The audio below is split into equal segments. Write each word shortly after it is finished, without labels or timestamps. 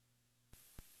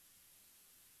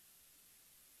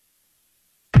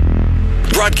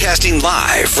Broadcasting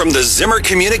live from the Zimmer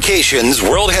Communications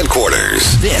World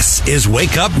Headquarters. This is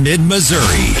Wake Up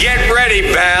Mid-Missouri. Get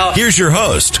ready, pal. Here's your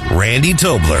host, Randy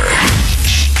Tobler.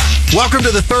 Welcome to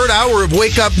the third hour of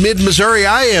Wake Up Mid-Missouri.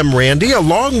 I am Randy,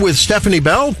 along with Stephanie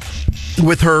Bell,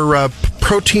 with her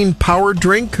protein-powered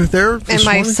drink there this and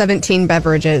my morning. 17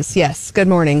 beverages. Yes, good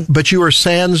morning. But you are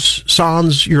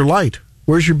sans your light.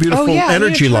 Where's your beautiful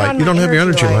energy light? You don't have your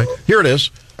energy light. Here it is.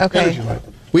 Okay.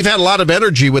 We've had a lot of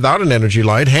energy without an energy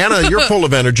light. Hannah, you're full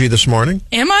of energy this morning.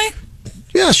 Am I?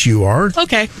 Yes, you are.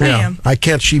 Okay, I am. I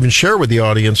can't even share with the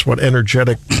audience what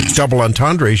energetic double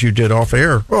entendres you did off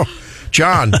air. Oh,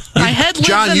 John. My head lives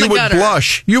John, in you the would gutter.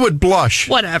 blush. You would blush.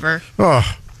 Whatever.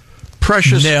 Oh,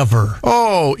 precious. Never.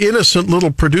 Oh, innocent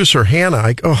little producer Hannah.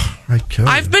 I can't.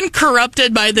 I've been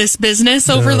corrupted by this business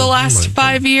over the last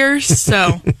 5 years,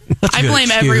 so I blame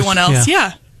everyone else.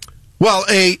 Yeah. Well,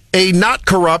 a not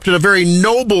corrupt and a very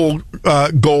noble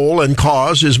goal and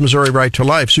cause is Missouri Right to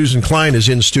Life. Susan Klein is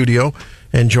in studio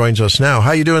and joins us now.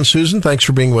 How you doing, Susan? Thanks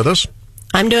for being with us.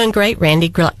 I'm doing great, Randy.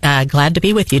 Glad to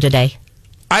be with you today.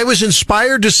 I was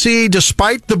inspired to see,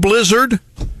 despite the blizzard,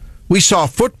 we saw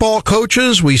football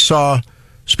coaches. We saw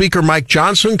Speaker Mike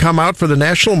Johnson come out for the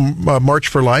National March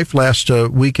for Life last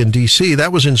week in D.C.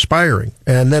 That was inspiring.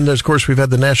 And then, of course, we've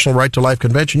had the National Right to Life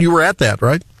Convention. You were at that,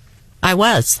 right? I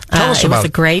was. Tell us about it.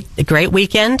 It was a great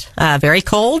weekend. Very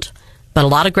cold, but a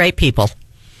lot of great people.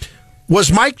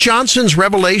 Was Mike Johnson's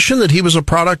revelation that he was a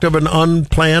product of an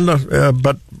unplanned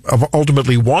but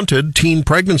ultimately wanted teen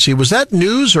pregnancy, was that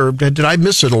news, or did I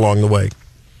miss it along the way?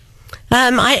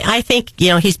 I think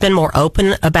he's been more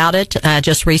open about it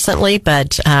just recently,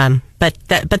 but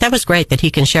that was great that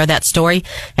he can share that story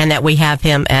and that we have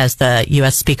him as the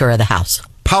U.S. Speaker of the House.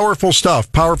 Powerful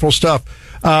stuff. Powerful stuff.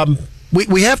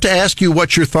 We have to ask you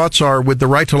what your thoughts are with the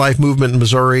Right to Life movement in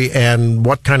Missouri and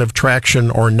what kind of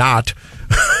traction or not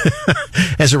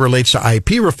as it relates to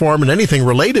IP reform and anything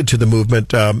related to the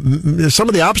movement. Some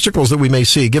of the obstacles that we may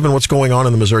see given what's going on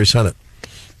in the Missouri Senate.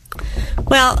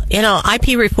 Well,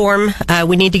 IP reform,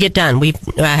 we need to get done. We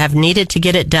have needed to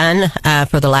get it done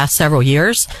for the last several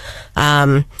years.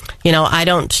 I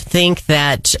don't think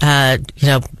that,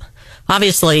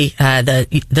 obviously,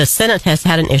 the Senate has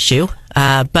had an issue,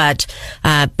 but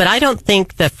I don't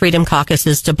think the Freedom Caucus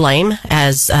is to blame,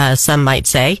 as some might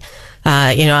say.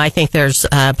 I think there's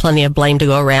plenty of blame to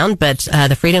go around, but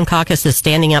the Freedom Caucus is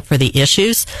standing up for the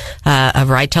issues of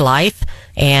right to life,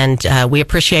 and we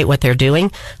appreciate what they're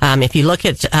doing. If you look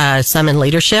at some in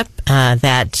leadership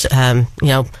that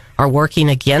are working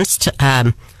against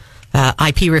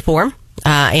IP reform.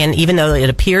 And even though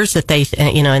it appears that they,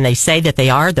 and they say that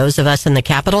they are, those of us in the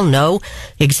Capitol know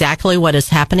exactly what is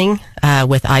happening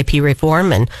with IP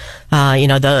reform. And,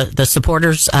 the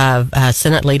supporters of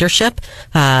Senate leadership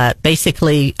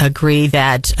basically agree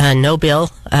that no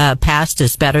bill passed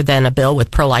is better than a bill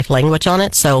with pro-life language on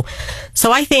it. So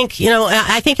I think,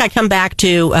 I come back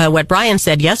to what Brian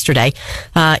said yesterday,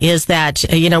 is that,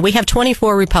 we have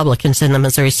 24 Republicans in the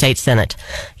Missouri State Senate.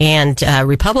 And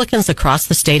Republicans across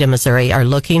the state of Missouri are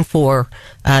looking for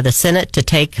the Senate to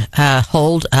take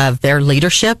hold of their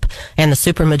leadership and the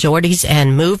supermajorities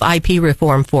and move IP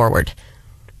reform forward.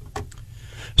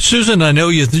 Susan, I know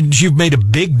you've made a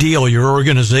big deal, your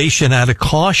organization, out of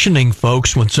cautioning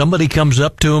folks when somebody comes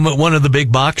up to them at one of the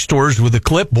big box stores with a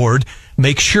clipboard.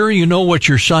 Make sure you know what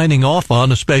you're signing off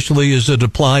on, especially as it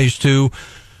applies to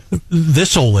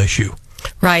this whole issue.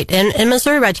 Right. And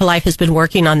Missouri Right to Life has been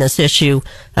working on this issue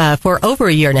for over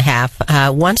a year and a half.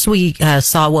 Once we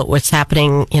saw what was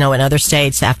happening, in other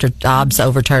states after Dobbs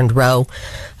overturned Roe,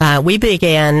 we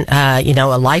began,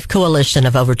 a life coalition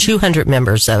of over 200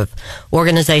 members of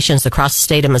organizations across the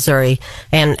state of Missouri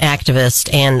and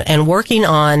activists and working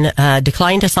on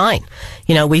Decline to Sign.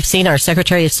 We've seen our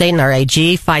Secretary of State and our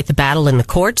AG fight the battle in the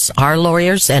courts. Our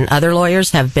lawyers and other lawyers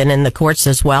have been in the courts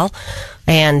as well.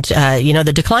 And,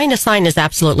 the decline to sign is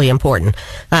absolutely important.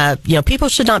 People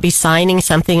should not be signing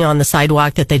something on the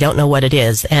sidewalk that they don't know what it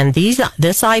is. And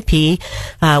this IP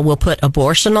will put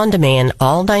abortion on demand,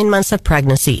 all 9 months of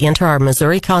pregnancy, into our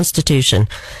Missouri Constitution.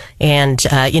 And,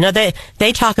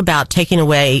 they talk about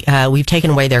we've taken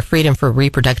away their freedom for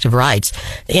reproductive rights.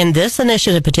 In this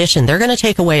initiative petition, they're going to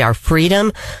take away our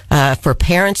freedom for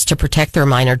parents to protect their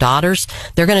minor daughters.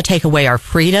 They're going to take away our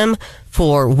freedom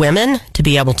for women to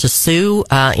be able to sue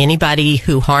anybody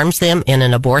who harms them in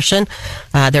an abortion.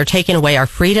 They're taking away our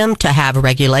freedom to have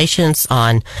regulations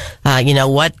on,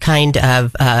 what kind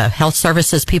of health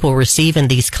services people receive in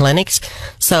these clinics.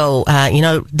 So,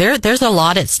 there's a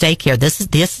lot at stake here. This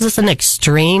is a is an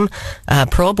extreme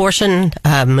pro-abortion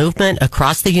movement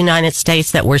across the United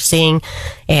States that we're seeing,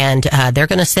 and they're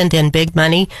going to send in big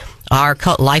money. Our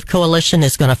Life Coalition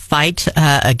is going to fight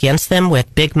against them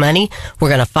with big money. We're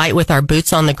going to fight with our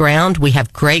boots on the ground. We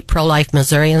have great pro-life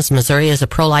Missourians. Missouri is a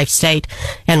pro-life state,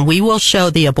 and we will show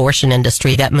the abortion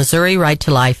industry that Missouri Right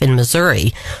to Life in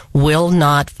Missouri will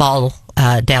not fall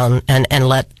down and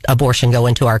let abortion go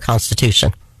into our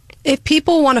Constitution. If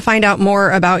people want to find out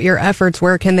more about your efforts,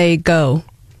 where can they go?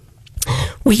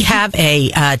 We have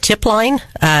a tip line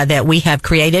that we have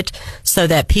created so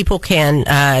that people can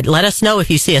let us know if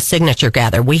you see a signature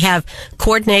gather. We have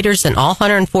coordinators in all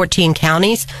 114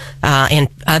 counties and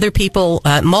other people,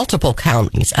 multiple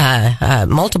counties,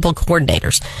 multiple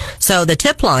coordinators. So the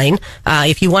tip line,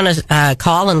 if you want to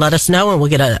call and let us know, and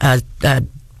we'll get a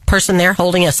person there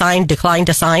holding a sign, declined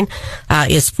to sign,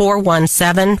 is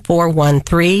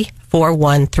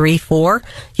 417-413-4134.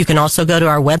 You can also go to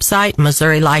our website,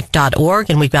 MissouriLife.org,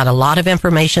 and we've got a lot of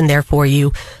information there for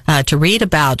you to read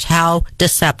about how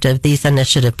deceptive these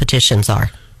initiative petitions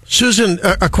are. Susan,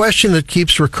 a question that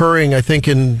keeps recurring, I think,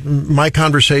 in my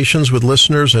conversations with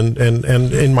listeners and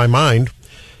in my mind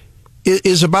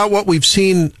is about what we've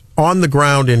seen on the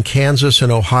ground in Kansas and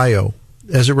Ohio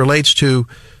as it relates to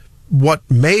what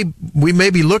we may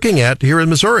be looking at here in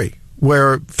Missouri,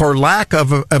 where for lack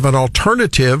of an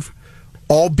alternative,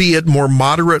 albeit more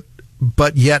moderate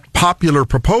but yet popular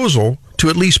proposal to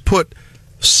at least put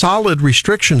solid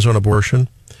restrictions on abortion,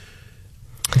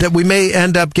 that we may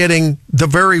end up getting the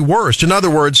very worst. In other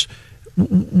words,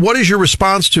 what is your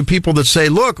response to people that say,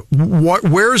 look,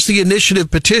 where's the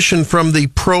initiative petition from the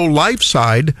pro-life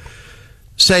side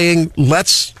saying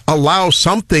let's allow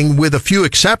something with a few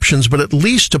exceptions, but at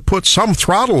least to put some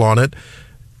throttle on it,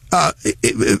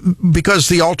 because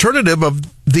the alternative of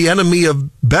the enemy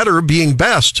of better being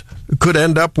best could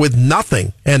end up with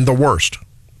nothing and the worst.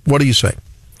 What do you say?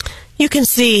 You can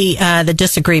see the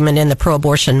disagreement in the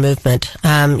pro-abortion movement.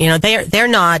 They're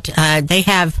not.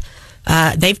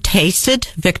 They've tasted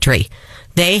victory.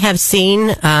 They have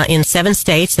seen in 7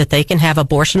 states that they can have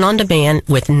abortion on demand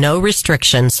with no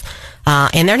restrictions,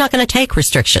 and they're not going to take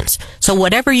restrictions. So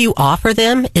whatever you offer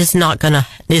them is not going to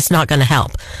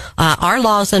help. Our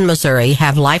laws in Missouri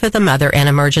have life of the mother and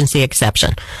emergency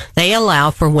exception. They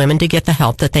allow for women to get the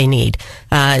help that they need.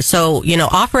 So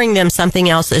offering them something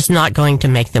else is not going to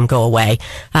make them go away.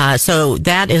 So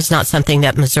that is not something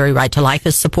that Missouri Right to Life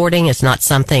is supporting. It's not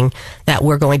something that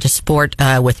we're going to support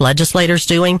with legislators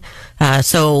doing.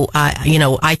 So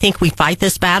I think we fight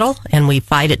this battle and we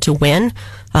fight it to win.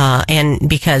 And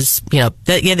because,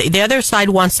 the other side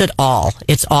wants it all.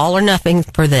 It's all or nothing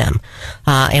for them.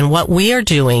 And what we are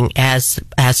doing as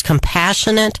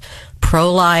compassionate,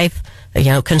 pro-life,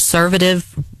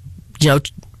 conservative,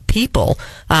 people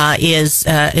is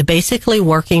basically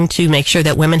working to make sure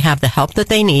that women have the help that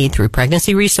they need through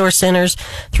pregnancy resource centers,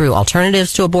 through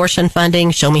alternatives to abortion funding,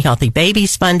 Show Me Healthy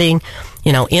Babies funding,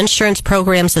 insurance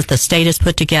programs that the state has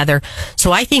put together.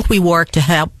 So I think we work to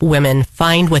help women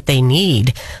find what they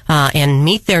need and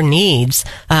meet their needs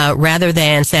rather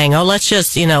than saying, oh, let's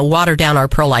just, water down our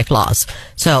pro-life laws.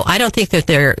 So I don't think that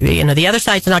the other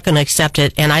side's not going to accept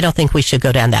it, and I don't think we should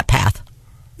go down that path.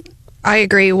 I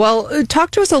agree. Well, talk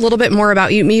to us a little bit more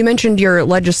about you. You mentioned your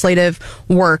legislative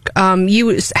work.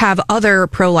 You have other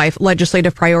pro-life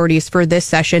legislative priorities for this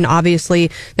session. Obviously,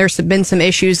 there's been some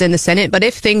issues in the Senate, but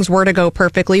if things were to go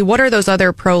perfectly, what are those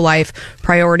other pro-life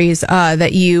priorities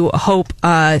that you hope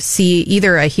see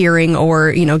either a hearing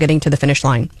or, getting to the finish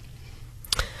line?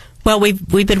 Well,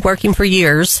 we've been working for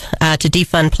years to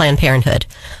defund Planned Parenthood,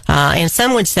 and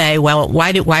some would say, "Well,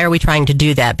 why are we trying to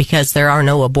do that? Because there are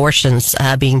no abortions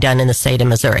being done in the state of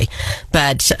Missouri."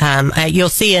 But you'll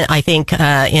see, I think,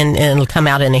 and it'll come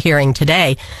out in a hearing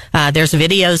today. There's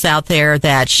videos out there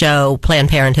that show Planned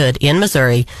Parenthood in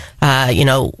Missouri,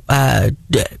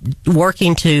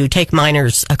 working to take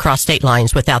minors across state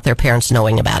lines without their parents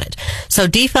knowing about it. So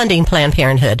defunding Planned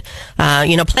Parenthood,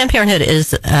 Planned Parenthood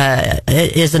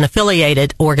is an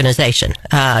affiliated organization.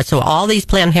 So all these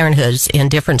Planned Parenthoods in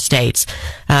different states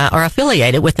are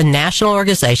affiliated with the national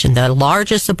organization, the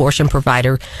largest abortion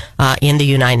provider in the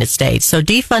United States. So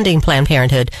defunding Planned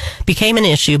Parenthood became an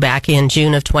issue back in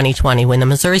June of 2020 when the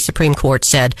Missouri Supreme Court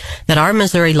said that our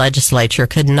Missouri legislature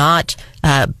could not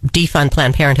defund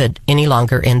Planned Parenthood any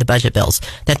longer in the budget bills,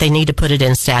 that they need to put it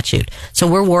in statute. So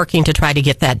we're working to try to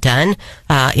get that done.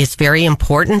 It's very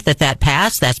important that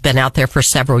pass. That's been out there for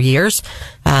several years.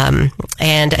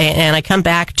 And I come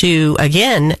back to,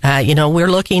 again,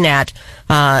 we're looking at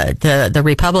the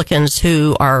Republicans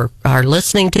who are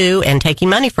listening to and taking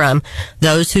money from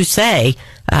those who say,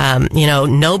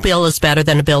 no bill is better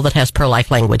than a bill that has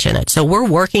pro-life language in it. So we're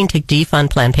working to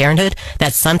defund Planned Parenthood.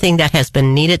 That's something that has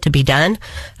been needed to be done.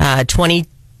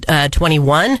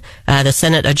 2021, the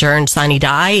Senate adjourned sine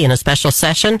die in a special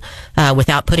session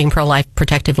without putting pro-life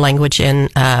protective language in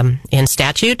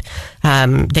statute.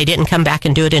 They didn't come back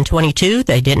and do it in 22.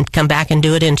 They didn't come back and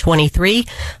do it in 23.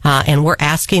 And we're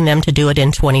asking them to do it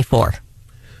in 24.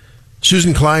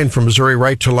 Susan Klein from Missouri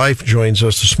Right to Life joins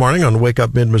us this morning on Wake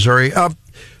Up Mid-Missouri.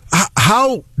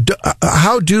 How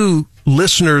do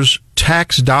listeners'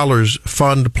 tax dollars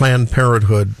fund Planned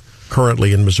Parenthood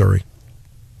currently in Missouri?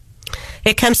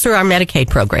 It comes through our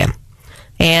Medicaid program.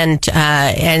 And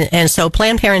so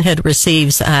Planned Parenthood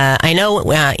receives, I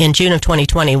know in June of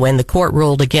 2020 when the court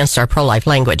ruled against our pro-life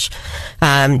language,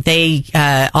 they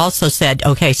also said,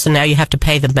 okay, so now you have to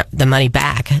pay the money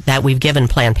back that we've given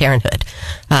Planned Parenthood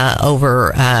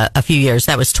over a few years.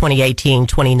 That was 2018,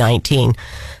 2019.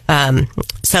 And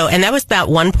that was about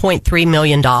 $1.3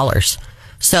 million.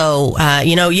 So,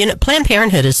 Planned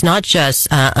Parenthood is not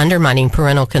just undermining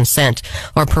parental consent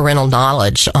or parental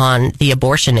knowledge on the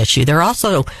abortion issue. They're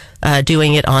also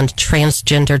doing it on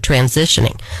transgender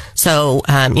transitioning. So,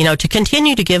 to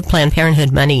continue to give Planned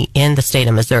Parenthood money in the state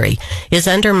of Missouri is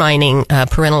undermining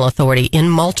parental authority in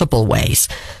multiple ways.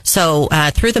 So,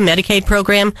 through the Medicaid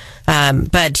program,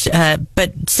 but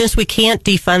since we can't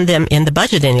defund them in the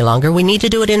budget any longer, we need to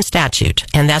do it in statute,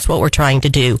 and that's what we're trying to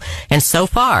do. And so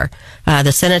far,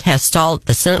 the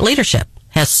Senate leadership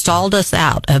has stalled us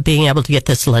out of being able to get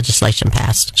this legislation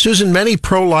passed. Susan, many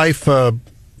pro-life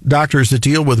doctors that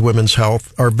deal with women's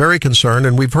health are very concerned,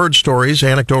 and we've heard stories,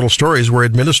 anecdotal stories, where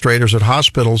administrators at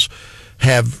hospitals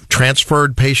have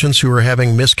transferred patients who are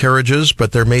having miscarriages,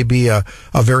 but there may be a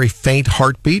very faint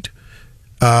heartbeat,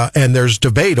 and there's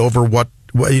debate over what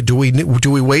do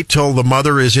we wait till the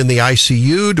mother is in the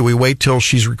ICU? Do we wait till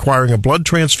she's requiring a blood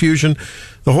transfusion?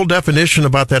 The whole definition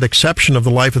about that exception of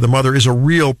the life of the mother is a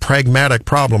real pragmatic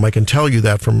problem. I can tell you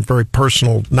that from very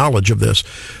personal knowledge of this.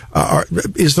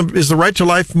 Is the Right to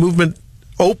Life movement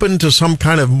open to some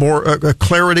kind of more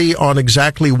clarity on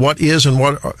exactly what is and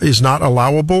what is not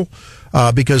allowable?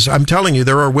 Because I'm telling you,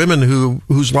 there are women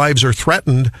whose lives are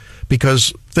threatened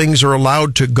because things are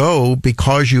allowed to go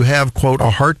because you have, quote, a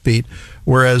heartbeat,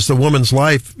 whereas the woman's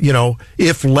life,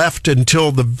 if left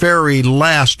until the very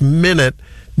last minute,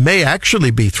 may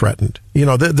actually be threatened.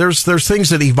 There's things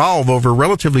that evolve over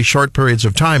relatively short periods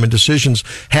of time, and decisions,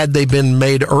 had they been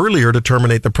made earlier to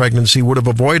terminate the pregnancy, would have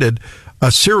avoided a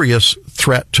serious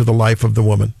threat to the life of the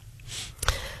woman.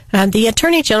 The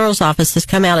Attorney General's office has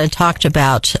come out and talked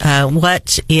about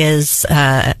what is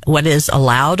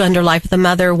allowed under life of the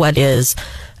mother, what is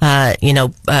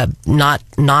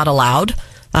not allowed.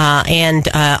 And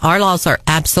our laws are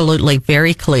absolutely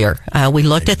very clear. We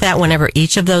looked at that whenever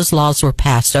each of those laws were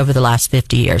passed over the last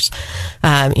 50 years.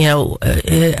 On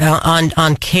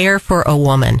care for a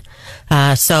woman.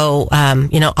 I'm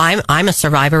a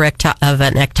survivor of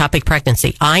an ectopic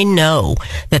pregnancy. I know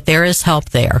that there is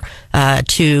help there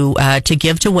to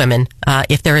give to women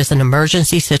if there is an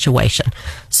emergency situation.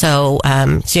 So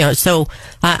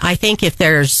I think if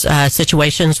there's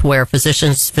situations where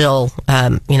physicians feel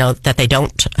that they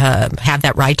don't have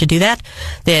that right to do that,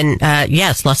 then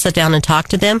yes, let's sit down and talk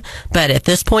to them. But at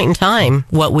this point in time,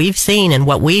 what we've seen and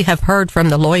what we have heard from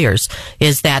the lawyers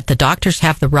is that the doctors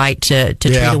have the right to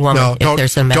treat a woman if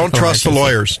there's a medical Don't trust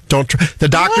emergency. the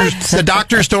lawyers. The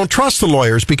doctors don't trust the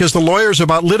lawyers because the lawyers are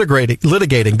about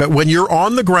litigating. But when you're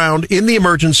on the ground in the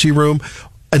emergency room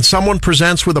and someone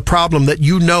presents with a problem that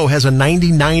has a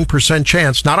 99%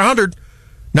 chance, not 100,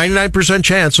 99%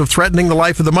 chance of threatening the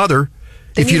life of the mother,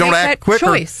 then if you don't act quicker.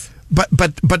 Choice.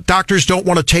 But doctors don't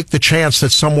want to take the chance that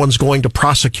someone's going to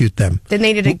prosecute them. Then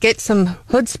they need to get some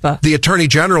chutzpah. The Attorney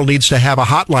General needs to have a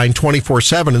hotline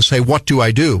 24/7 and say, what do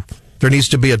I do? There needs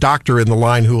to be a doctor in the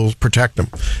line who will protect them.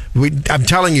 I'm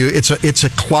telling you, it's a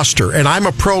cluster. And I'm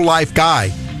a pro-life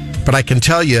guy, but I can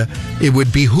tell you it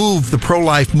would behoove the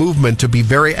pro-life movement to be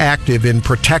very active in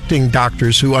protecting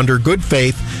doctors who, under good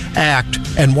faith, act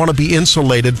and want to be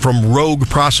insulated from rogue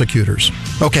prosecutors.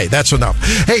 Okay, that's enough.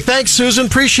 Hey, thanks, Susan.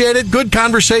 Appreciate it. Good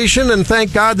conversation, and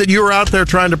thank God that you were out there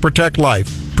trying to protect life.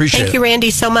 Appreciate it. Thank you,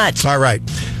 Randy, so much. All right.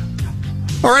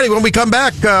 All righty, when we come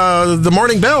back, the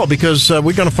morning bell, because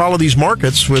we're going to follow these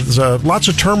markets with lots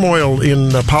of turmoil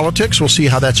in politics. We'll see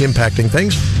how that's impacting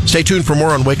things. Stay tuned for more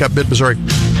on Wake Up Mid-Missouri.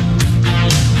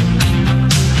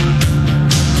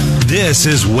 This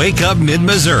is Wake Up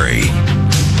Mid-Missouri.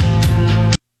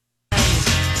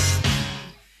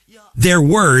 Their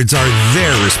words are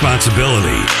their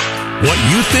responsibility. What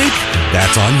you think,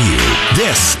 that's on you.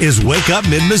 This is Wake Up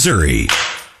Mid-Missouri.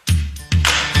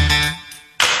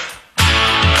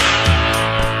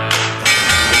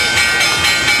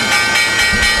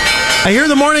 I hear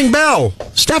the morning bell.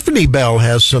 Stephanie Bell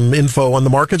has some info on the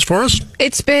markets for us.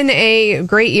 It's been a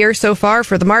great year so far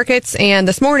for the markets, and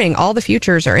this morning all the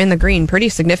futures are in the green pretty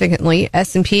significantly.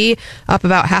 S&P up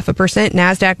about 0.5%,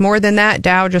 NASDAQ more than that,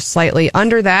 Dow just slightly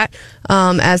under that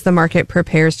as the market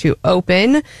prepares to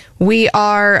open. We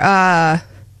are...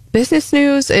 Business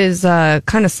news is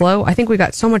kind of slow. I think we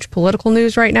got so much political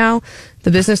news right now.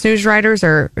 The business news writers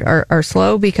are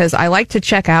slow because I like to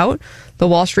check out the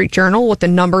Wall Street Journal, what the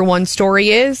number one story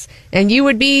is, and you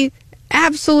would be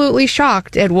absolutely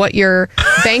shocked at what your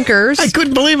bankers I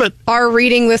couldn't believe it. Are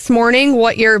reading this morning,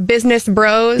 what your business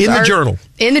bros in the journal.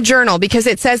 In the journal, because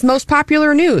it says most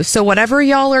popular news. So whatever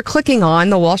y'all are clicking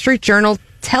on, the Wall Street Journal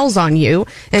tells on you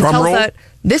and tells that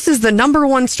this is the number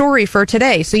one story for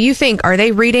today. So you think, are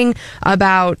they reading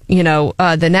about, the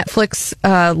Netflix,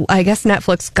 I guess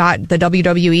Netflix got the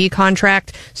WWE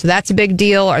contract, so that's a big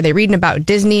deal. Are they reading about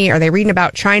Disney? Are they reading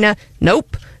about China?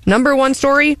 Nope. Number one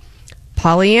story,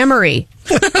 polyamory.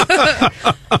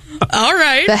 All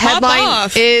right. The headline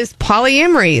is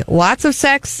polyamory. Lots of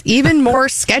sex, even more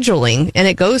scheduling. And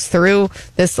it goes through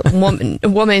this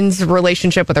woman's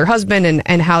relationship with her husband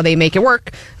and how they make it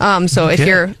work. So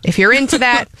if you're into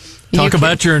that, talk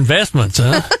about your investments,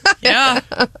 huh? Yeah.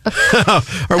 Are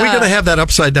we going to have that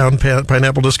upside down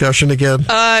pineapple discussion again?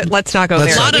 Let's not go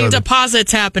there. A lot of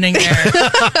deposits happening there.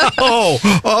 So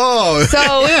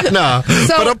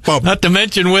not to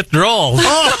mention withdrawals.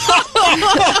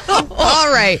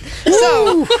 All right.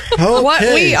 So what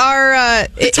we are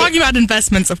talking about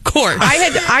investments, of course.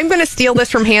 I'm going to steal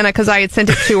this from Hannah because I had sent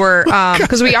it to her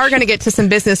because we are going to get to some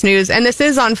business news, and this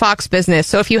is on Fox Business.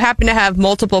 So if you happen to have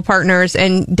multiple partners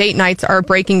and date nights are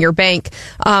breaking your bank,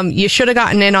 you should have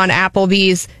gotten in on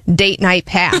Applebee's date night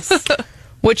pass,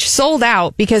 which sold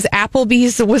out because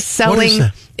Applebee's was selling.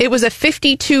 It was a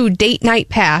 52 date night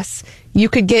pass. You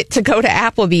could get to go to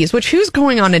Applebee's, which who's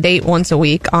going on a date once a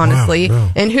week, honestly?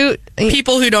 Wow, no. And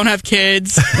people who don't have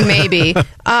kids. Maybe.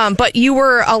 But you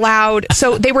were allowed,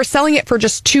 so they were selling it for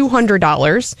just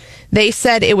 $200. They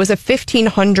said it was a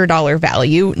 $1,500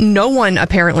 value. No one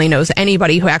apparently knows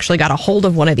anybody who actually got a hold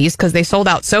of one of these because they sold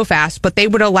out so fast, but they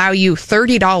would allow you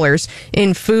 $30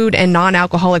 in food and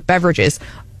non-alcoholic beverages.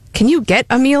 Can you get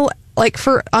a meal like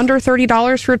for under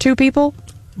 $30 for two people?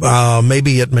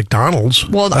 Maybe at McDonald's.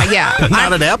 Well, yeah.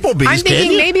 Not at Applebee's. I'm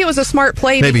thinking maybe it was a smart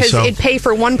play because it'd pay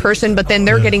for one person, but then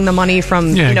they're getting the money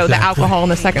from the alcohol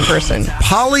and the second person.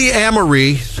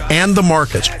 Polyamory and the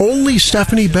markets. Only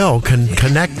Stephanie Bell can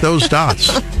connect those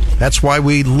dots. That's why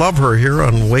we love her here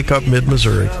on Wake Up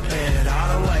Mid-Missouri.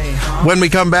 When we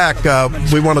come back,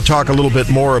 we want to talk a little bit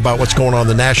more about what's going on in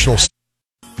the national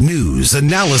news,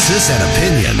 analysis, and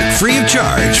opinion. Free of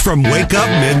charge from Wake Up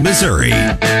Mid-Missouri.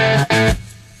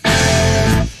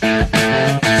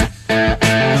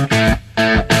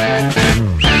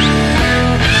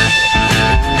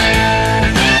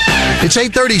 It's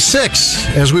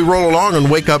 8:36 as we roll along and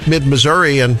Wake Up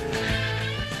Mid-Missouri. And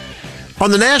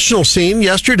on the national scene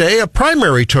yesterday, a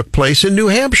primary took place in New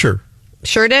Hampshire.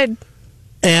 Sure did.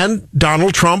 And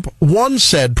Donald Trump won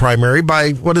said primary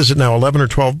by, what is it now, 11 or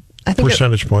 12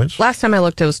 percentage points? Last time I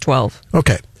looked, it was 12.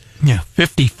 Okay. Yeah,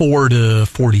 54 to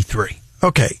 43.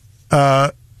 Okay.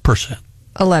 Percent.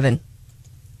 11.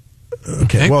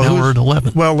 Okay. Well, we're at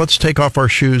 11. Well, let's take off our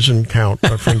shoes and count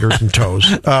our fingers and toes.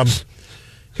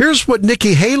 Here's what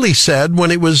Nikki Haley said when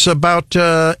it was about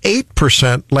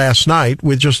 8% last night,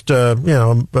 with just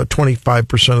about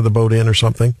 25% of the vote in or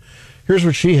something. Here's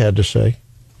what she had to say,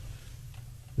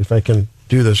 if I can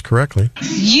do this correctly.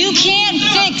 You can't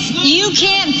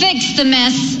fix the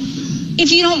mess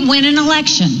if you don't win an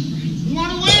election. You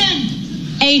want to win.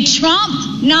 A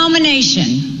Trump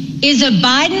nomination is a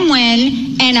Biden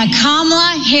win and a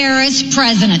Kamala Harris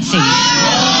presidency.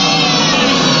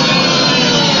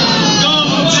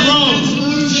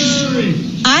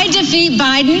 I defeat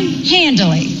Biden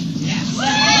handily.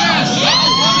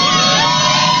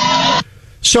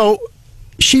 So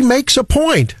she makes a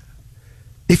point.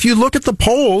 If you look at the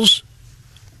polls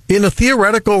in a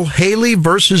theoretical Haley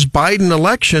versus Biden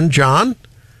election, John,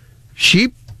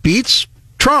 she beats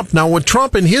Trump. Now, when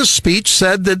Trump in his speech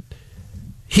said that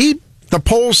the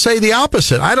polls say the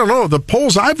opposite. I don't know. The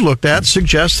polls I've looked at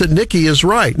suggest that Nikki is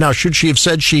right. Now, should she have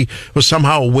said she was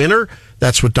somehow a winner?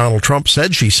 That's what Donald Trump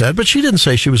said she said, but she didn't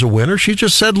say she was a winner. She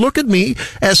just said, look at me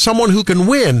as someone who can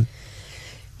win.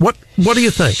 What do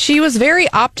you think? She was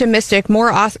very optimistic,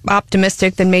 more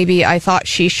optimistic than maybe I thought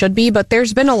she should be, but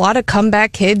there's been a lot of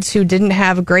comeback kids who didn't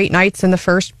have great nights in the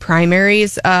first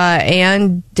primaries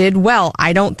and did well.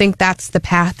 I don't think that's the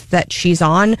path that she's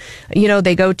on. You know,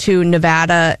 they go to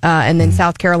Nevada and then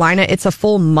South Carolina. It's a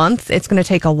full month. It's going to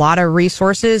take a lot of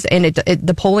resources, and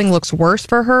the polling looks worse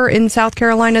for her in South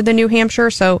Carolina than New Hampshire.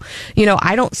 So, you know,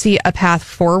 I don't see a path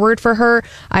forward for her.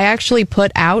 I actually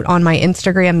put out on my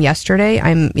Instagram yesterday,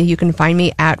 you can find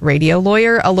me at Radio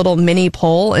Lawyer, a little mini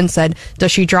poll, and said,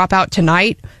 does she drop out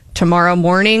tonight, tomorrow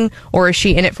morning, or is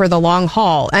she in it for the long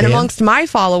haul? And amongst my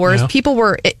followers, people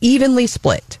were evenly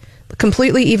split.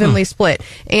 Completely evenly split.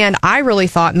 And I really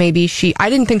thought maybe I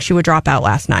didn't think she would drop out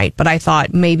last night, but I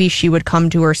thought maybe she would come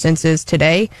to her senses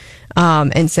today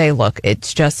and say, look,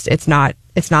 it's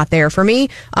not there for me.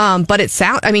 But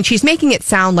she's making it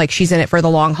sound like she's in it for the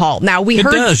long haul. Now we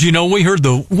heard. It does. You know, we heard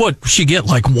what she get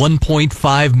like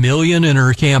 $1.5 million in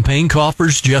her campaign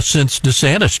coffers just since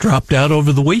DeSantis dropped out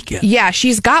over the weekend. Yeah,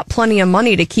 she's got plenty of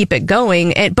money to keep it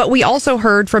going. But we also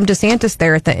heard from DeSantis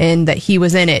there at the end that he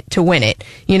was in it to win it,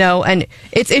 you know, and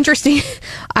it's interesting.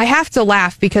 I have to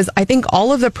laugh because I think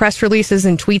all of the press releases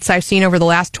and tweets I've seen over the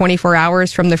last 24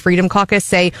 hours from the Freedom Caucus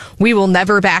say we will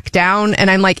never back down. And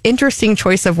I'm like, interesting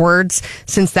choice of words,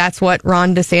 since that's what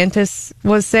Ron DeSantis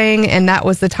was saying, and that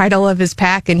was the title of his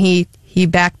PAC, and he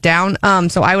backed down.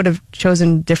 So I would have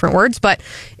chosen different words, but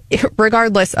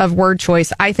regardless of word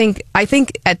choice, I think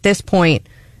at this point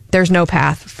there's no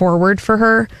path forward for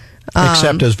her.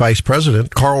 Except as vice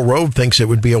president, Karl Rove thinks it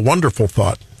would be a wonderful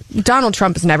thought. Donald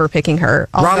Trump is never picking her.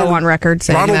 I'll go on record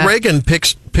saying Ronald that. Reagan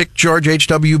picked George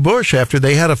H.W. Bush after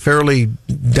they had a fairly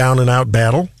down and out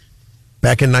battle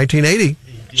back in 1980.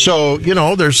 So, you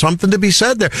know, there's something to be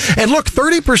said there. And look,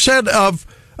 30% of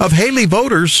Haley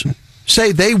voters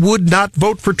say they would not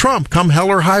vote for Trump come hell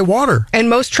or high water. And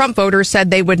most Trump voters said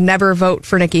they would never vote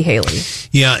for Nikki Haley.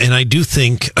 Yeah, and I do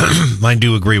think, I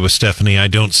do agree with Stephanie. I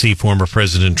don't see former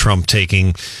President Trump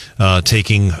taking,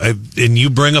 and you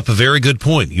bring up a very good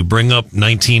point. You bring up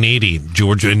 1980,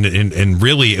 Georgia, and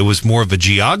really it was more of a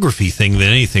geography thing than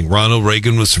anything. Ronald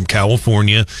Reagan was from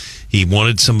California. He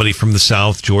wanted somebody from the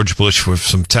South. George Bush was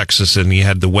from Texas, and he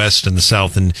had the West and the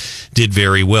South and did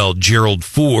very well. Gerald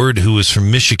Ford, who was from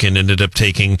Michigan, ended up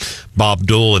taking Bob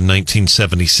Dole in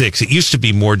 1976. It used to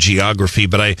be more geography,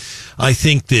 but I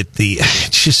think that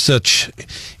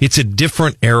it's a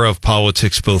different era of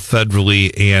politics, both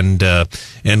federally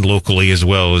and locally as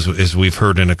well, as we've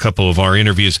heard in a couple of our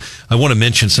interviews. I want to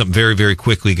mention something very, very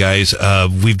quickly, guys.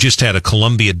 We've just had a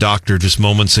Columbia doctor just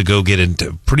moments ago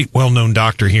pretty well-known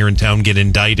doctor here in town get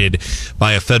indicted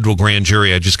by a federal grand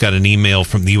jury. I just got an email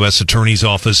from the U.S. Attorney's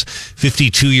Office.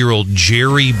 52-year-old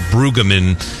Jerry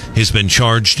Brueggemann has been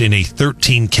charged in a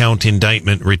 13-count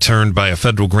indictment returned by a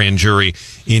federal grand jury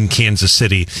in Kansas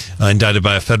City. Indicted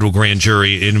by a federal grand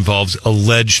jury. It involves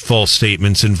alleged false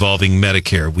statements involving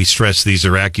Medicare. We stress these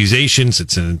are accusations.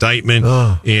 It's an indictment.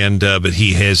 But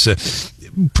he has...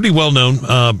 pretty well known.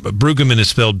 Brueggemann is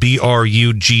spelled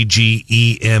Brueggeman,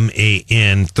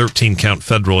 13-count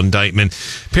federal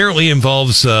indictment. Apparently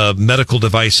involves medical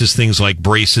devices, things like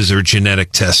braces or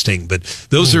genetic testing. But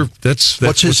that's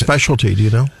what's his specialty? Do you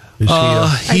know?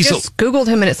 I just Googled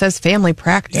him and it says family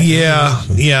practice. Yeah.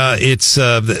 It's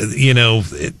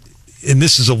and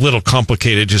this is a little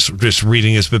complicated just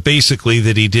reading this, but basically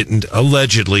that he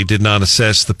allegedly did not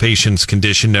assess the patient's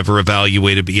condition, never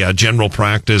evaluated, but general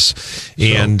practice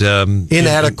and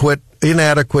inadequate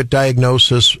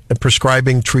diagnosis,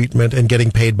 prescribing treatment, and getting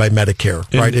paid by Medicare.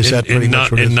 Right? Is that pretty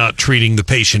much what it is? And not treating the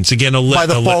patients again?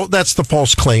 That's the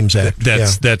False Claims Act.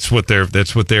 That's what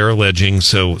they're alleging.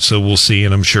 So we'll see,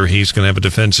 and I'm sure he's going to have a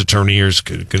defense attorney who's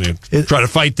going to try to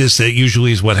fight this. That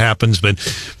usually is what happens, but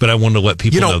I want to let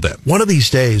people know that one of these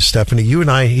days, Stephanie, you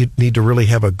and I need to really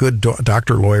have a good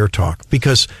doctor-lawyer talk,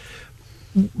 because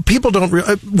people don't.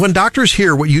 When doctors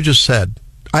hear what you just said.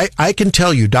 I can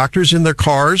tell you, doctors in their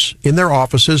cars, in their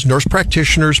offices, nurse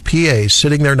practitioners, PAs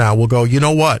sitting there now will go, you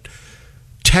know what?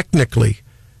 Technically,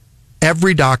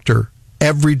 every doctor,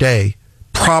 every day,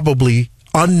 probably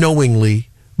unknowingly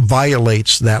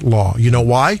violates that law. You know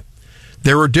why?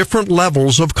 There are different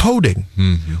levels of coding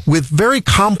with very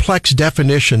complex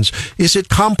definitions. Is it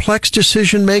complex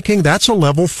decision making? That's a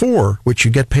level 4, which you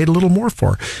get paid a little more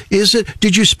for.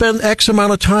 Did you spend X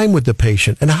amount of time with the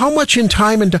patient? And how much in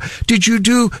time did you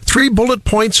do 3 bullet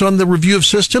points on the review of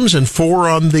systems and 4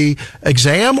 on the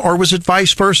exam, or was it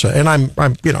vice versa? And I'm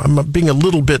being a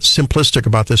little bit simplistic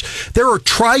about this. There are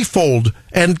trifold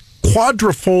and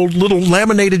quadrifold little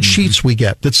laminated sheets we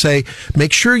get that say,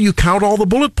 make sure you count all the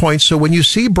bullet points so when you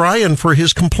see Brian for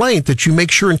his complaint that you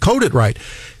make sure and code it right.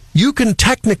 You can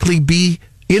technically be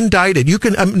indicted. You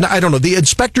can, I don't know, the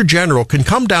inspector general can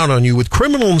come down on you with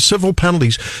criminal and civil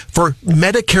penalties for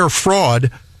Medicare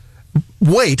fraud.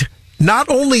 Wait, not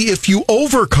only if you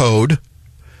overcode,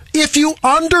 if you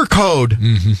undercode.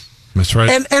 Mm-hmm. That's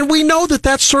right. And we know that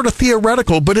that's sort of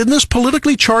theoretical, but in this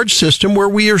politically charged system where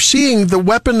we are seeing the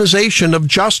weaponization of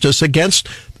justice against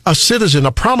a citizen,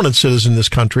 a prominent citizen in this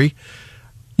country,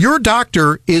 your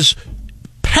doctor is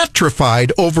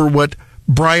petrified over what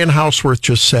Brian Houseworth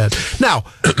just said. Now,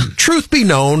 truth be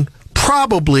known,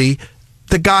 probably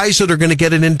the guys that are going to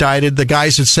get indicted, the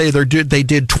guys that say they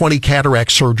did 20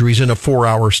 cataract surgeries in a 4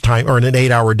 hours time or in an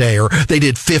 8 hour day, or they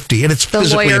did 50, and it's the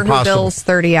physically lawyer impossible. Who bills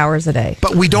 30 hours a day.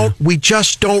 But we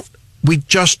just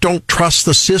don't trust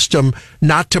the system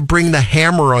not to bring the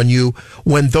hammer on you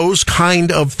when those kind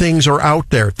of things are out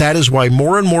there. That is why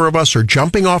more and more of us are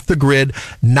jumping off the grid,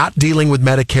 not dealing with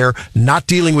Medicare, not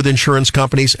dealing with insurance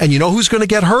companies. And you know who's going to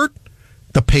get hurt?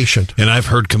 The patient. And I've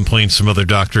heard complaints from other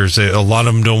doctors. A lot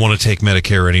of them don't want to take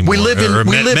Medicare anymore. We live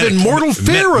in mortal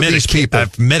fear of these people.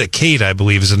 Medicaid, I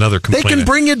believe, is another complaint. They can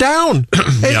bring you down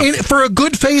for a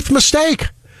good faith mistake.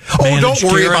 Don't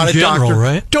worry about it, doctor.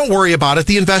 Right? Don't worry about it.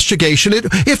 The investigation,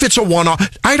 if it's a one-off,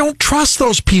 I don't trust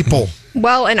those people.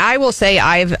 Well, and I will say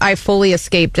I've fully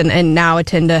escaped and now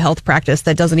attend a health practice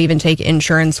that doesn't even take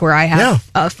insurance, where I have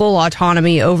full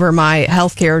autonomy over my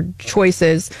healthcare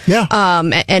choices. Yeah.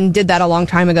 And did that a long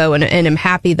time ago, and am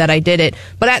happy that I did it.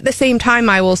 But at the same time,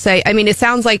 I will say, I mean, it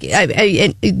sounds like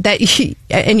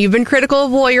and you've been critical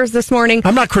of lawyers this morning.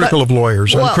 I'm not critical of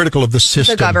lawyers. I'm critical of the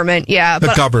system. The government, yeah.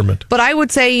 The government. But I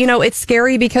would say, it's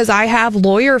scary because I have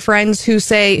lawyer friends who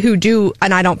do,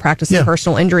 and I don't practice in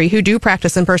personal injury, who do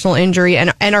practice in personal injury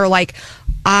and are like,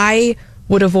 I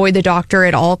would avoid the doctor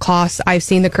at all costs. I've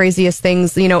seen the craziest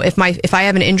things. If I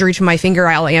have an injury to my finger,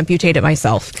 I'll amputate it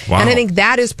myself. Wow. And I think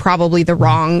that is probably the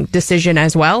wrong decision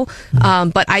as well.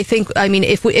 But I think,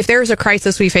 if there's a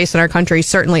crisis we face in our country,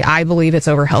 certainly I believe it's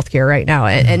over healthcare right now.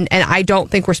 And I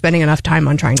don't think we're spending enough time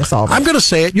on trying to solve it. I'm going to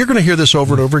say it. You're going to hear this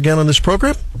over and over again on this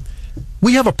program.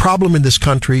 We have a problem in this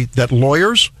country that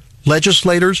lawyers,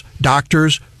 legislators,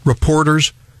 doctors,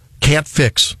 reporters can't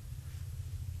fix.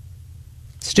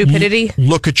 Stupidity.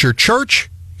 Look at your church,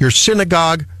 your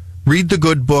synagogue, read the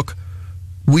good book.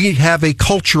 We have a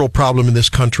cultural problem in this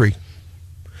country.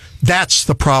 That's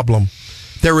the problem.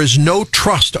 There is no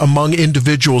trust among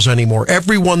individuals anymore.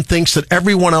 Everyone thinks that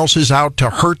everyone else is out to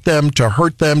hurt them,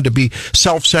 to be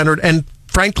self-centered. And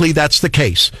frankly, that's the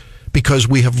case because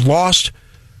we have lost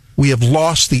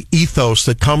the ethos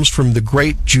that comes from the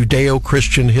great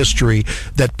Judeo-Christian history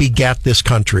that begat this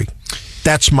country.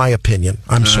 That's my opinion.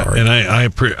 I'm sorry. And I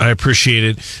appreciate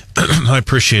it. I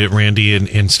appreciate it, Randy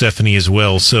and Stephanie as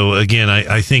well. So, again,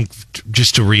 I think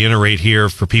just to reiterate here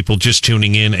for people just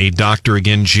tuning in, a doctor,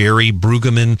 again, Jerry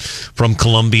Brueggemann from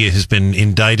Columbia has been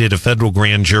indicted, a federal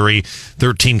grand jury,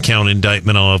 13-count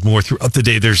indictment. I'll have more throughout the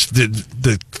day. There's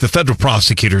the federal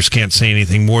prosecutors can't say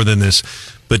anything more than this.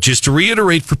 But just to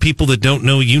reiterate for people that don't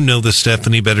know, this,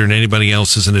 Stephanie, better than anybody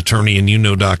else as an attorney,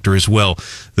 and doctor as well.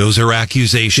 Those are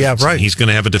accusations. Yeah, right. He's going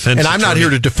to have a defense And I'm attorney. not here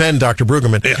to defend Dr.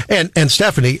 Brueggemann. Yeah. And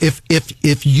Stephanie,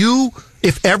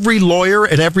 if every lawyer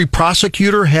and every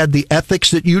prosecutor had the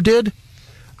ethics that you did,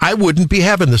 I wouldn't be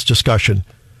having this discussion.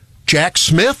 Jack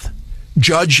Smith,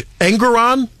 Judge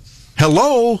Engeron,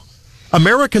 hello.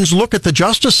 Americans look at the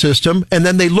justice system and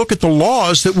then they look at the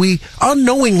laws that we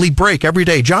unknowingly break every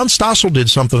day. John Stossel did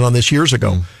something on this years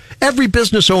ago. Every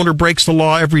business owner breaks the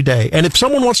law every day. And if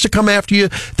someone wants to come after you,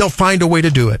 they'll find a way to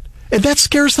do it. And that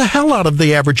scares the hell out of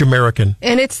the average American.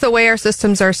 And it's the way our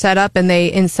systems are set up and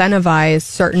they incentivize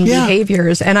certain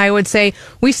behaviors. And I would say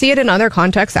we see it in other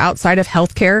contexts outside of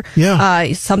healthcare.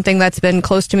 Yeah. Something that's been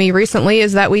close to me recently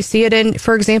is that we see it in,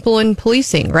 for example, in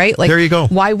policing, right? Like, there you go.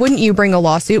 Why wouldn't you bring a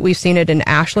lawsuit? We've seen it in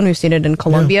Ashland. We've seen it in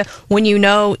Columbia. Yeah. When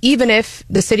even if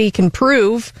the city can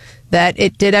prove that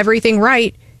it did everything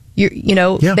right,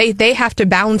 they have to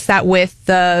balance that with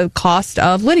the cost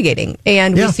of litigating.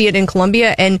 And we see it in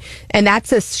Columbia. And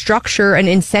that's a structure, an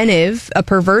incentive, a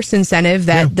perverse incentive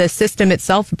that the system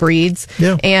itself breeds.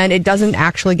 Yeah. And it doesn't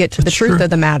actually get to the truth of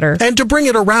the matter. And to bring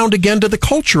it around again to the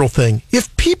cultural thing,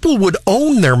 if people would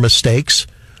own their mistakes,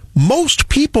 most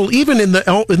people, even in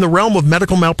the realm of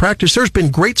medical malpractice, there's been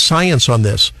great science on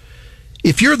this.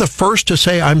 If you're the first to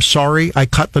say, I'm sorry, I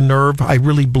cut the nerve, I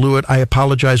really blew it, I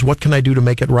apologize, what can I do to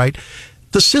make it right?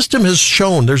 The system has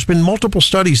shown, there's been multiple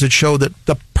studies that show that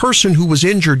the person who was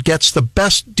injured gets the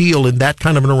best deal in that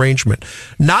kind of an arrangement,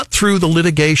 not through the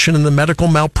litigation and the medical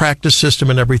malpractice system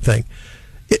and everything.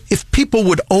 If people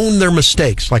would own their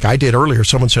mistakes, like I did earlier,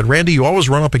 someone said, Randy, you always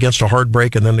run up against a hard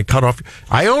break and then they cut off.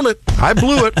 I own it. I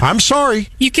blew it. I'm sorry.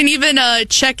 You can even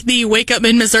check the Wake Up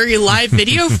Mid-Missouri live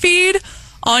video feed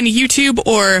on YouTube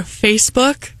or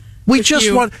Facebook.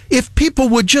 If people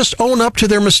would just own up to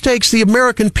their mistakes, the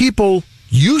American people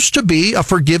used to be a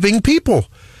forgiving people.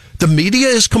 The media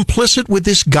is complicit with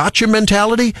this gotcha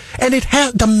mentality, and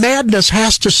the madness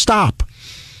has to stop.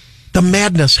 The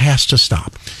madness has to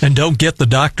stop. And don't get the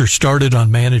doctor started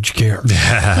on managed care.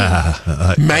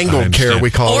 Mangled care,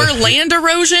 we call it. Or land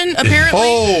erosion, apparently.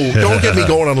 Oh, don't get me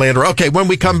going on land erosion. Okay, when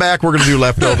we come back, we're going to do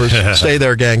leftovers. Stay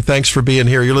there, gang. Thanks for being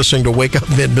here. You're listening to Wake Up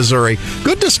Mid-Missouri.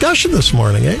 Good discussion this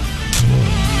morning, eh?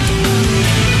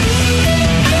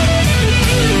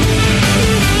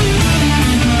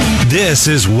 This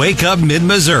is Wake Up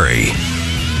Mid-Missouri.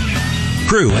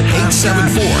 Crew at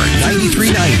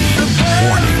 874-9390.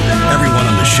 Warning, everyone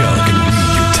on the show can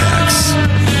read your texts.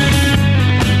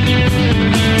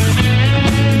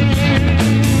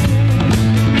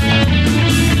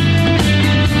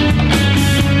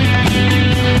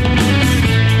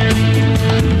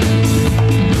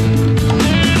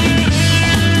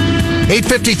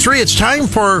 $8:53, it's time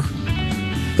for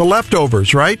the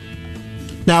leftovers, right?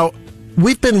 Now,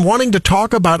 we've been wanting to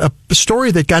talk about a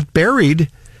story that got buried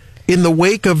in the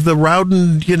wake of the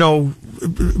Rowden,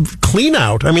 clean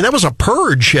out. I mean, that was a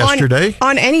purge yesterday.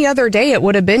 On any other day, it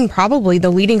would have been probably the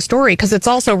leading story because it's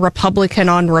also Republican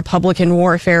on Republican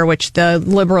warfare, which the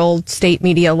liberal state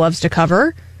media loves to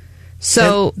cover.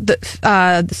 So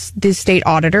the state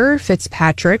auditor,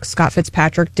 Scott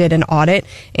Fitzpatrick, did an audit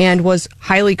and was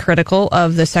highly critical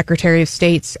of the Secretary of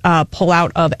State's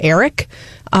pullout of ERIC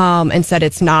and said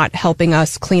it's not helping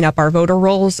us clean up our voter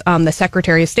rolls. The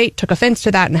Secretary of State took offense to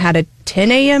that and had a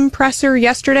 10 a.m. presser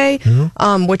yesterday,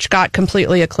 which got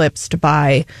completely eclipsed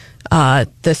by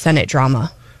the Senate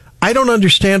drama. I don't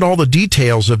understand all the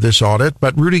details of this audit,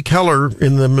 but Rudy Keller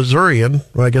in the Missourian,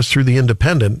 well, I guess through the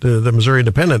Independent, the Missouri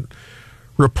Independent,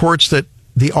 reports that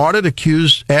the audit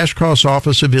accused Ashcroft's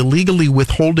office of illegally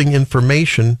withholding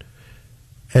information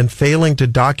and failing to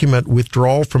document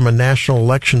withdrawal from a national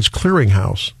elections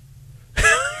clearinghouse.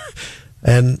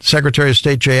 And Secretary of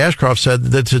State Jay Ashcroft said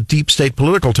that's a deep state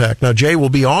political attack. Now, Jay will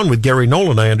be on with Gary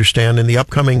Nolan, I understand, in the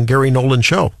upcoming Gary Nolan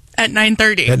show. At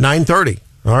 9:30. At 9:30.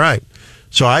 All right.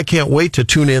 So I can't wait to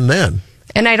tune in then.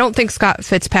 And I don't think Scott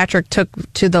Fitzpatrick took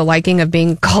to the liking of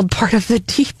being called part of the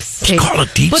deep state. Call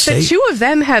it deep state. But the two of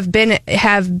them have been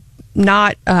at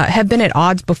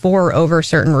odds before over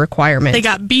certain requirements. They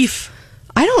got beef.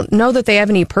 I don't know that they have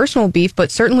any personal beef,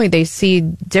 but certainly they see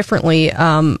differently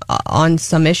on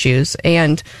some issues.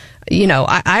 And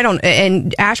I don't.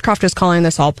 And Ashcroft is calling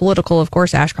this all political. Of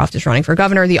course, Ashcroft is running for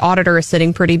governor. The auditor is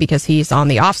sitting pretty because he's on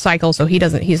the off cycle, so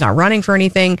he's not running for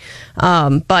anything.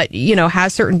 But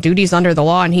has certain duties under the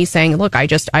law, and he's saying, look, I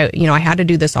had to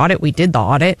do this audit. We did the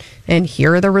audit, and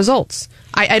here are the results.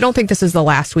 I don't think this is the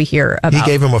last we hear about.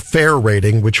 He gave him a fair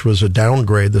rating, which was a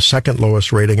downgrade, the second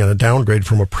lowest rating, and a downgrade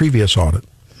from a previous audit.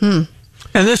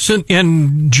 And this,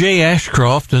 and Jay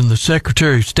Ashcroft and the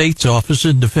Secretary of State's office,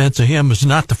 in defense of him, is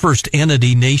not the first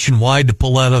entity nationwide to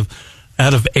pull out of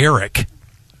ERIC.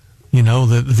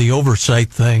 The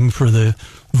oversight thing for the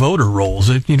voter rolls.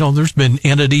 There's been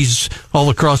entities all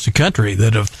across the country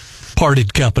that have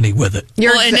parted company with it.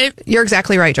 You're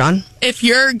exactly right, John. If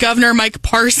you're Governor Mike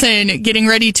Parson getting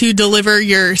ready to deliver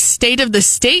your State of the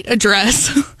State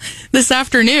address this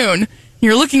afternoon,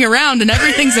 you're looking around and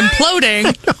everything's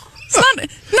imploding.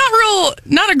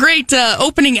 It's not a great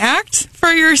opening act for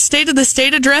your State of the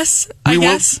State address, I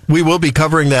guess. We will be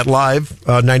covering that live,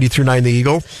 93.9 The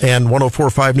Eagle and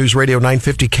 104.5 News Radio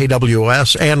 950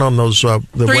 KWOS, and on those the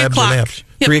webs and apps.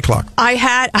 Yep. 3 o'clock.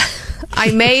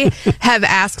 I may have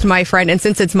asked my friend, and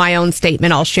since it's my own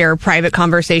statement, I'll share a private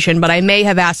conversation, but I may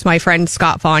have asked my friend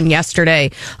Scott Vaughn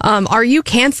yesterday, are you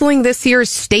canceling this year's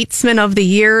Statesman of the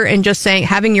Year and just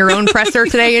having your own presser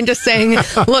today and just saying,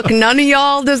 look, none of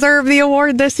y'all deserve the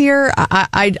award this year?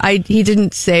 He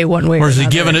didn't say one way or another. Or is he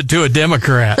giving it to a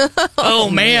Democrat?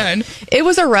 Oh, man. It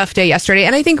was a rough day yesterday.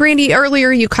 And I think, Randy,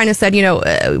 earlier you kind of said,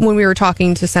 when we were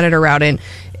talking to Senator Rowden,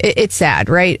 it's sad,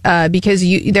 right? Because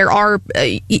there are,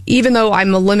 even though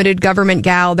I'm a limited government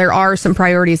gal, there are some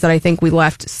priorities that I think we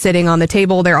left sitting on the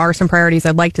table. There are some priorities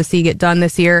I'd like to see get done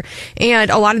this year.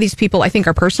 And a lot of these people, I think,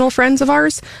 are personal friends of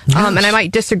ours. Yes. And I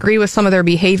might disagree with some of their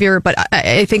behavior, but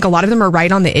I think a lot of them are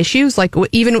right on the issues. Like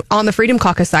even on the Freedom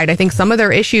Caucus side, I think some of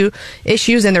their issues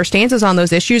and their stances on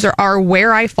those issues are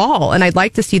where I fall. And I'd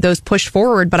like to see those pushed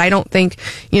forward, but I don't think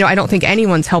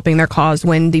anyone's helping their cause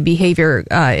when the behavior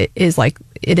is like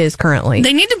it is currently.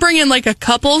 They need to bring in like a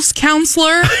couples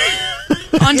counselor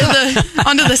onto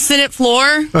the Senate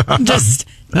floor. Just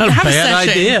not have a a bad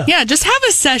session. idea. Yeah, just have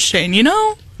a session, you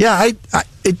know? Yeah,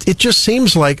 it just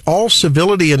seems like all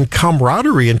civility and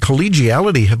camaraderie and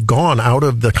collegiality have gone out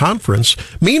of the conference.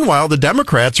 Meanwhile, the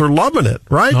Democrats are loving it,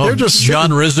 right? Oh, They're just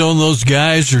John Rizzo and those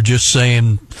guys are just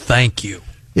saying thank you.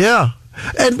 Yeah.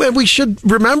 And we should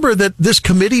remember that this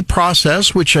committee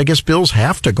process, which I guess bills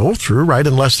have to go through, right,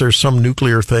 unless there's some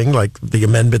nuclear thing like the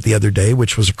amendment the other day,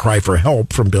 which was a cry for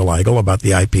help from Bill Eigel about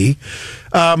the IP.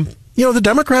 The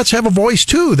Democrats have a voice,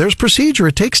 too. There's procedure.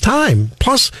 It takes time.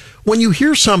 Plus, when you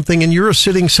hear something and you're a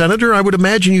sitting senator, I would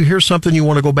imagine you hear something, you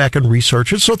want to go back and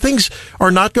research it. So things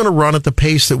are not going to run at the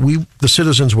pace that the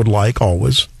citizens would like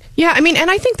always. Yeah, I mean, and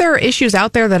I think there are issues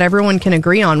out there that everyone can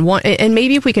agree on. And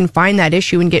maybe if we can find that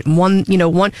issue and get one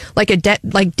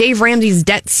like Dave Ramsey's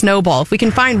debt snowball, if we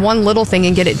can find one little thing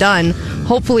and get it done,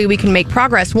 hopefully we can make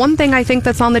progress. One thing I think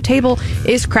that's on the table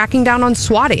is cracking down on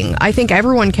swatting. I think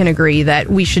everyone can agree that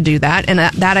we should do that, and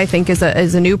that I think is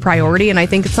a new priority, and I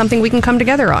think it's something we can come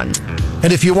together on.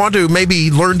 And if you want to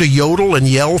maybe learn to yodel and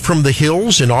yell from the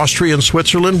hills in Austria and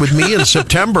Switzerland with me in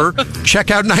September, check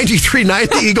out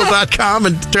 939theeagle.com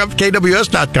and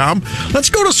KWS.com. Let's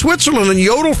go to Switzerland and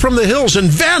yodel from the hills and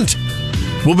vent.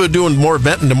 We'll be doing more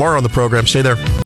venting tomorrow on the program. Stay there.